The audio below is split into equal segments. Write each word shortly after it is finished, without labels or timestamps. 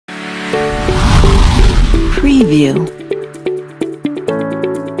Preview.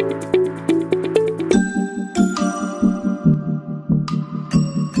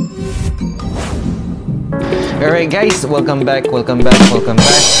 Alright guys, welcome back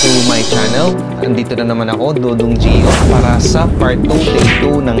to my channel. Andito na naman ako, Dodong Gio, para sa part 2, day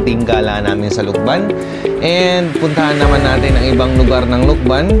 2 ng tingala namin sa Lukban. And puntahan naman natin ang ibang lugar ng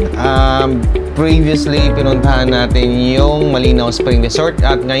Lukban. Previously, pinuntahan natin yung Malinaw Spring Resort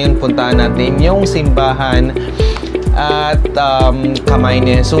at ngayon puntahan natin yung simbahan at Kamay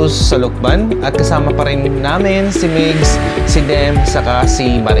ni HESUS sa Lukban. At kasama pa rin namin si Migs, si Dem, saka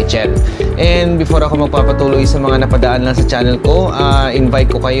si Marichel. And before ako magpapatuloy sa mga napadaan lang sa channel ko, invite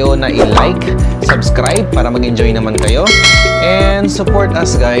ko kayo na i-like, subscribe para mag-enjoy naman kayo. And support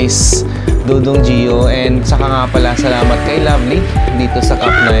us guys, Dodong Gio. And saka nga pala, salamat kay Lovely dito sa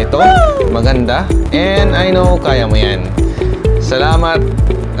cup na ito. Maganda. And I know kaya mo yan. Salamat.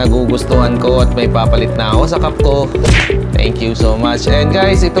 Nagugustuhan ko at may papalit na ako sa cup ko. Thank you so much. And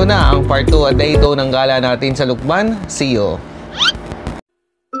guys, ito na ang part 2 at day 2 ng gala natin sa Lukban. See you!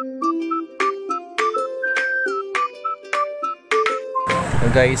 So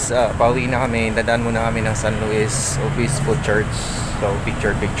guys, pauwi na kami. Dadaan muna kami ng San Luis Obispo Church. So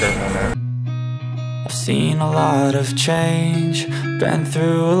picture muna. I've seen a lot of change, been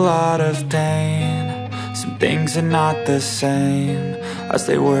through a lot of pain. Some things are not the same as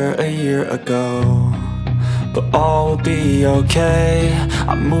they were a year ago, but all will be okay.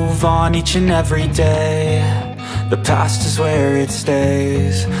 I move on each and every day. The past is where it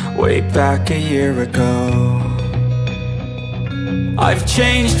stays, way back a year ago. I've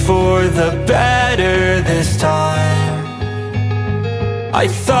changed for the better this time. I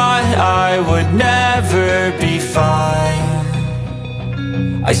thought I would never be fine.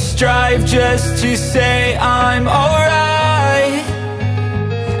 I strive just to say I'm alright,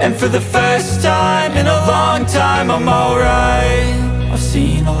 and for the first time in a long time I'm alright. I've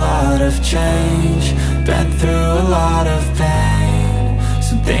seen a lot of change, been through a lot of pain.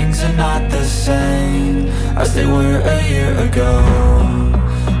 Some things are not the same as they were a year ago,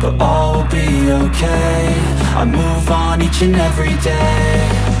 but all will be okay. I move on each and every day.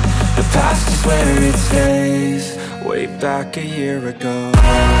 The past is where it stays, way back a year ago.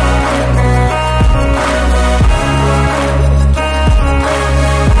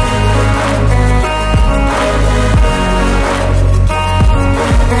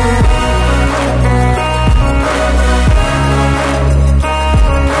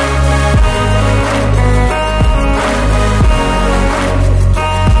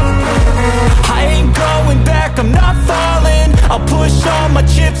 I'm not falling, I'll push all my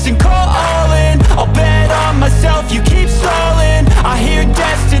chips and call all in. I'll bet on myself, you keep stalling. I hear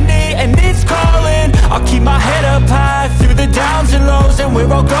destiny and it's calling. I'll keep my head up high through the downs and lows, and we're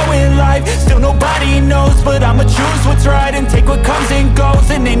all going life. Still nobody knows, but I'ma choose what's right and take what comes and goes.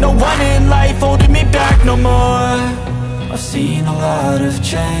 And ain't no one in life holding me back no more. I've seen a lot of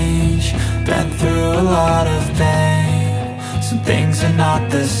change, been through a lot of pain. Some things are not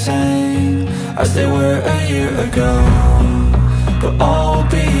the same as they were a year ago, but all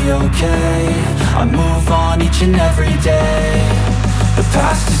will be okay. I move on each and every day. The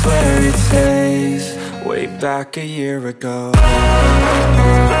past is where it stays, way back a year ago.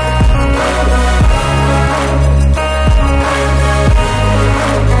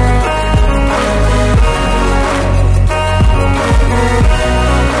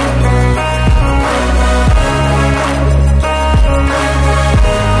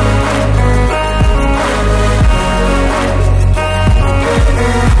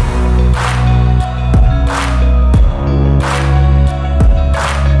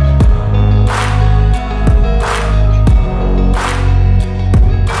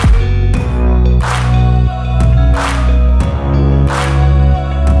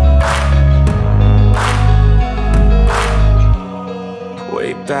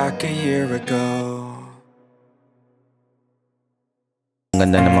 Back a year ago. Ang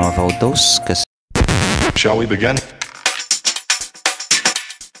ganda ng mga photos kasi. Shall we begin?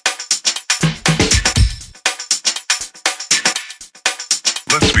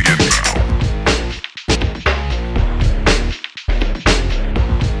 Let's begin now.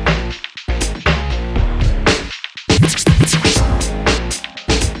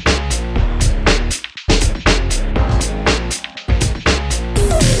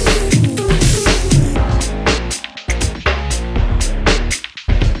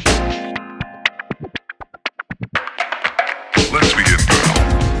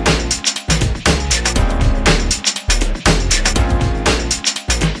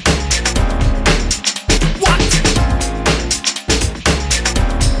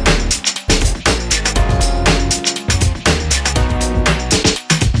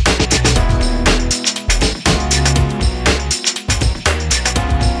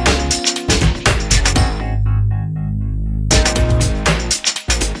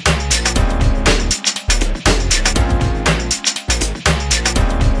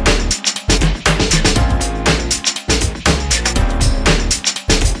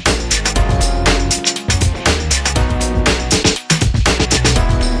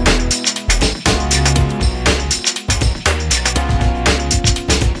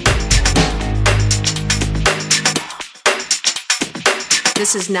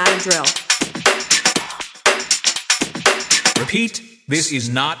 This is not a drill. Repeat, this is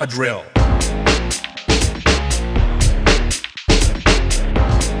not a drill.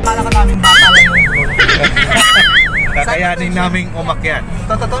 Kala ka namin bata lang yun. Kakayanin naming umakyat.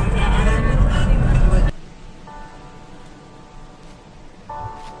 Ito.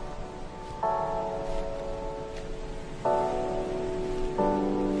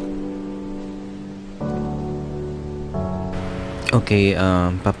 Okay,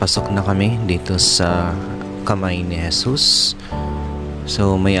 papasok na kami dito sa Kamay ni Jesus.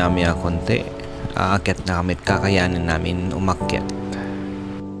 So maya-maya konti, aakyat na kami at kakayanin namin umakyat.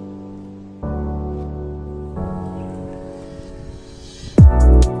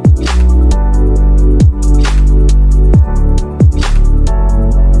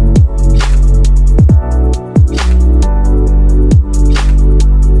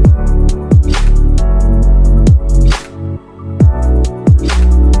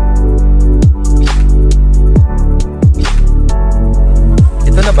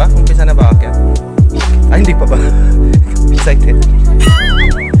 Umpisa na ba aakyat? Hindi pa ba? Excited?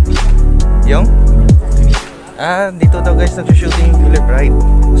 Yung? Dito daw guys nag-shooting yung Killer Bride.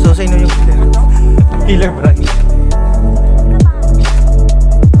 So, sino yung Killer Bride?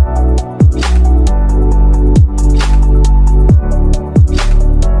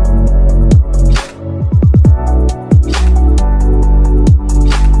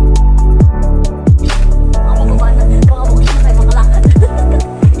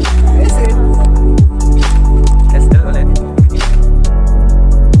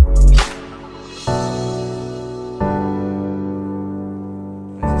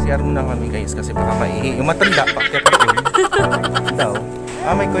 Muna kami guys kasi baka maihi. Yung matanda pa kaya pa yun. Daw.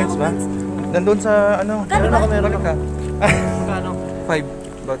 May coins ba? Nandun sa ano? Meron ka. Magkano?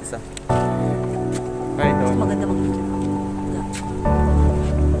 5 bawat isa. Ay, doon. Maganda mag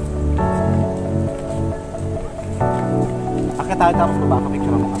Akit tayo tapos baba kami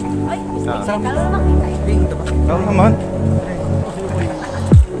picture mo kami. Ay, talo na makita eh. Ding, diba? Ikaw naman.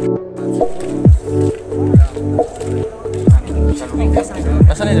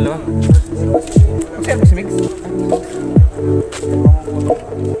 Asan na yung dalawa? Kasi ako si Mix.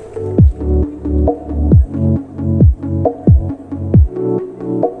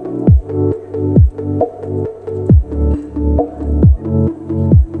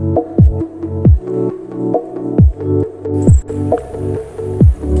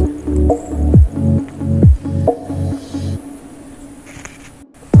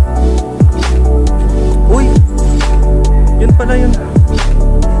 Uy! Yun pala yun.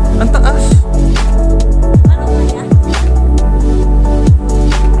 Ang taas! Ano ba yan?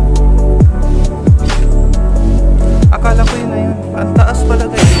 Akala ko yun na yun. Ang taas pala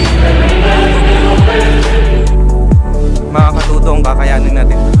guys. Makakatutong kakayanin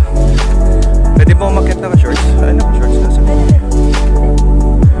natin. Pwede ba umakyat na ka-shorts? Ay, naka-shorts na sa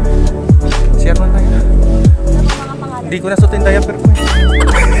CR na tayo. Hindi ko nasuot yung diaper ko eh.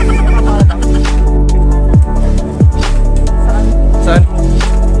 Saan?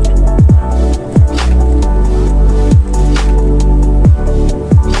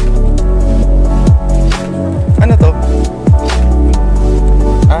 Ano to?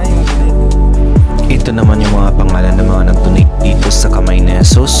 Yung Ito naman yung mga pangalan ng mga nag-donate dito sa Kamay ni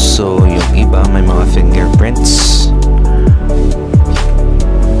Jesus. So yung iba may mga fingerprints.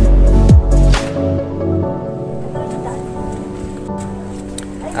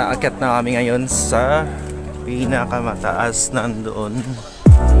 Aakyat na kami ngayon sa pinakamataas nandoon.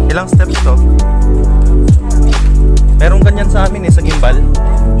 Ilang steps to? Merong ganyan sa amin sa gimbal.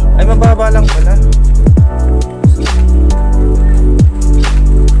 Ay, mababa lang pala.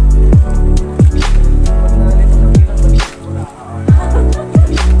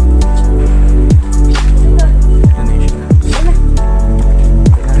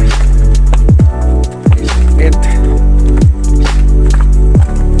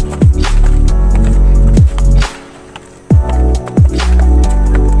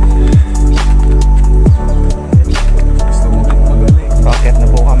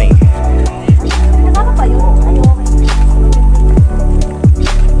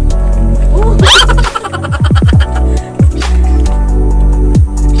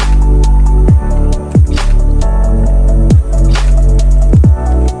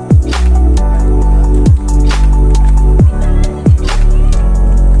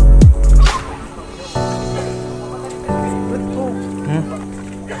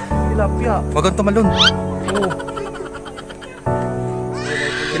 Tilapia. Wag kang tumalon. Oo.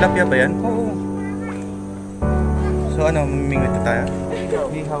 Tilapia ba yan? Oo. So ano, mamimingwit na tayo?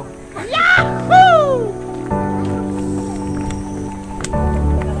 Ihaw. Yahoo!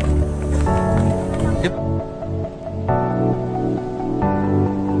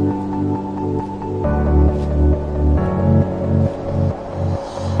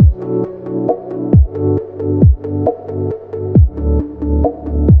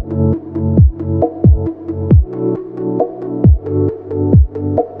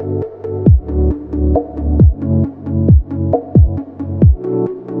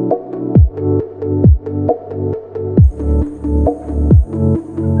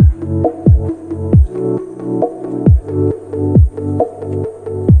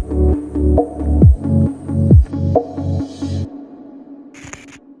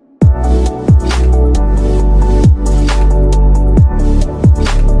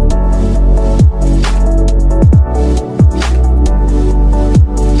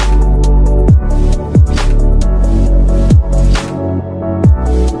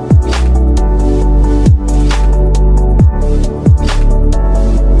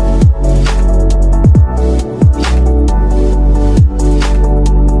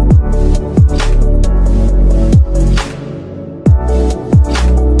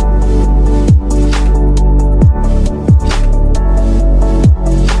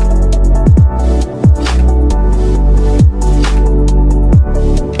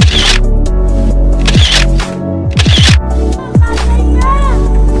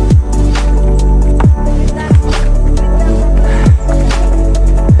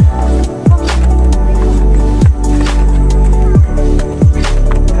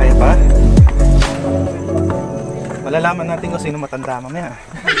 malalaman natin kung sino matanda mamaya.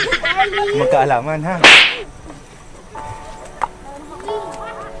 Magkaalaman, ha?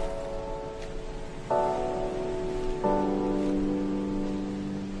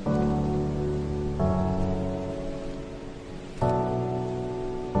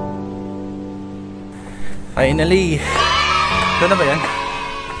 Finally! Ito na ba yan?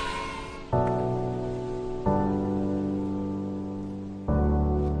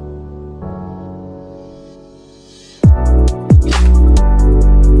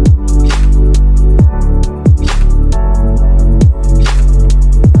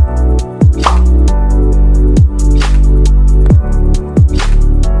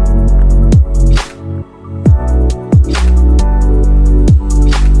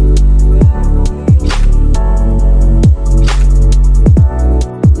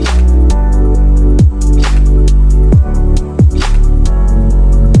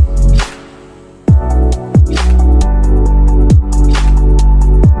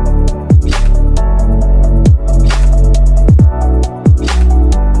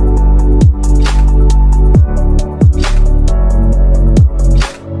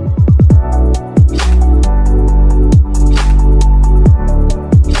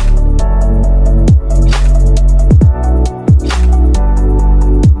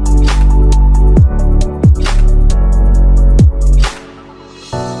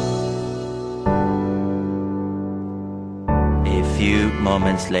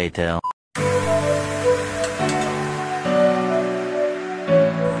 Moments later.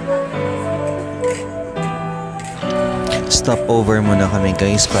 Stop over muna kami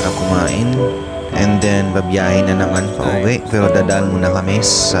guys para kumain. And then babiyahin na naman pa uwi. Pero dadaan muna kami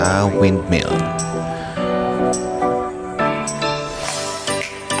sa windmill.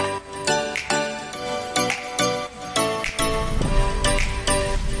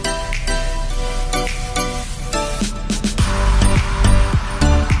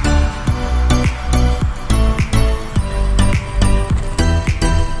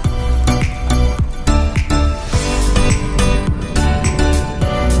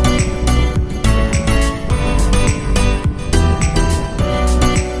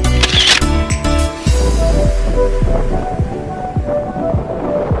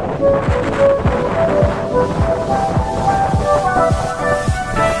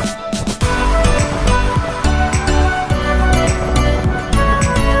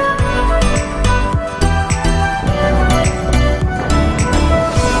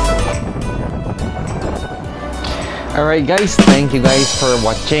 Alright guys, thank you guys for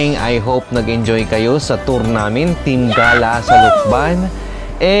watching. I hope nag-enjoy kayo sa tour namin, Team Gala sa Lucban.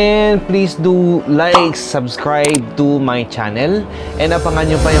 And please do like, subscribe to my channel. And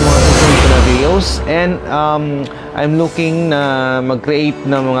abangan nyo pa yung mga susunod na videos. And I'm looking na mag-create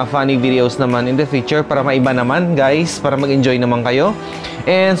ng mga funny videos naman in the future para maiba naman guys, para mag-enjoy naman kayo.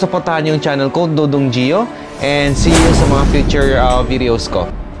 And supportahan yung channel ko, Dodong Gio. And see you sa mga future videos ko.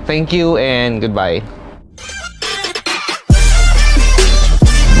 Thank you and goodbye.